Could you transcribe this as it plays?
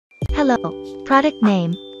Hello. Product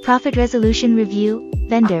name, Profit Resolution Review,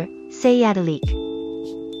 Vendor, SeyiAdeleke.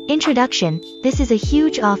 Introduction, this is a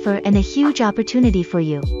huge offer and a huge opportunity for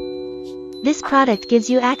you. This product gives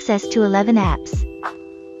you access to 11 apps.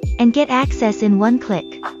 And get access in one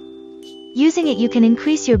click. Using it you can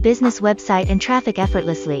increase your business website and traffic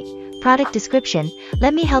effortlessly. Product description,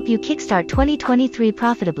 let me help you kickstart 2023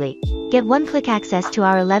 profitably. Get one-click access to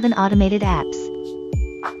our 11 automated apps.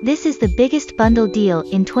 This is the biggest bundle deal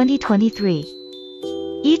in 2023.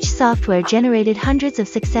 Each software generated hundreds of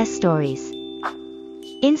success stories.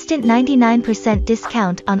 Instant 99%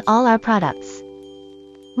 discount on all our products.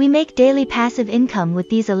 We make daily passive income with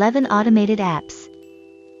these 11 automated apps.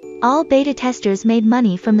 All beta testers made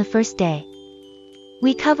money from the first day.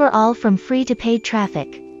 We cover all from free to paid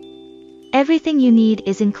traffic. Everything you need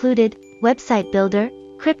is included: website builder,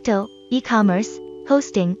 crypto, e-commerce,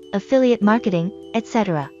 hosting, affiliate marketing,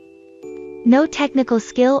 etc. No technical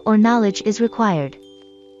skill or knowledge is required.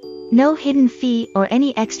 No hidden fee or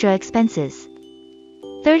any extra expenses.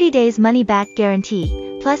 30 days money back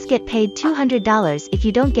guarantee, plus get paid $200 if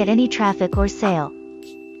you don't get any traffic or sale.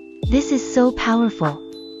 This is so powerful.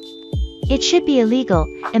 It should be illegal.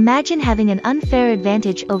 Imagine having an unfair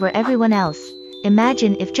advantage over everyone else.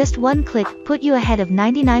 Imagine if just one click put you ahead of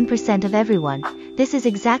 99% of everyone. This is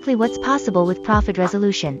exactly what's possible with Profit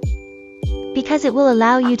Resolution. Because it will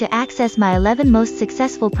allow you to access my 11 most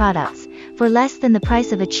successful products, for less than the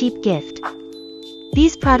price of a cheap gift.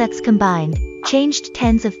 These products combined, changed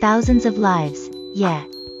tens of thousands of lives, yeah.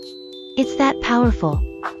 It's that powerful.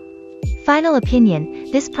 Final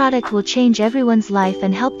opinion, this product will change everyone's life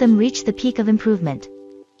and help them reach the peak of improvement.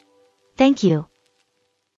 Thank you.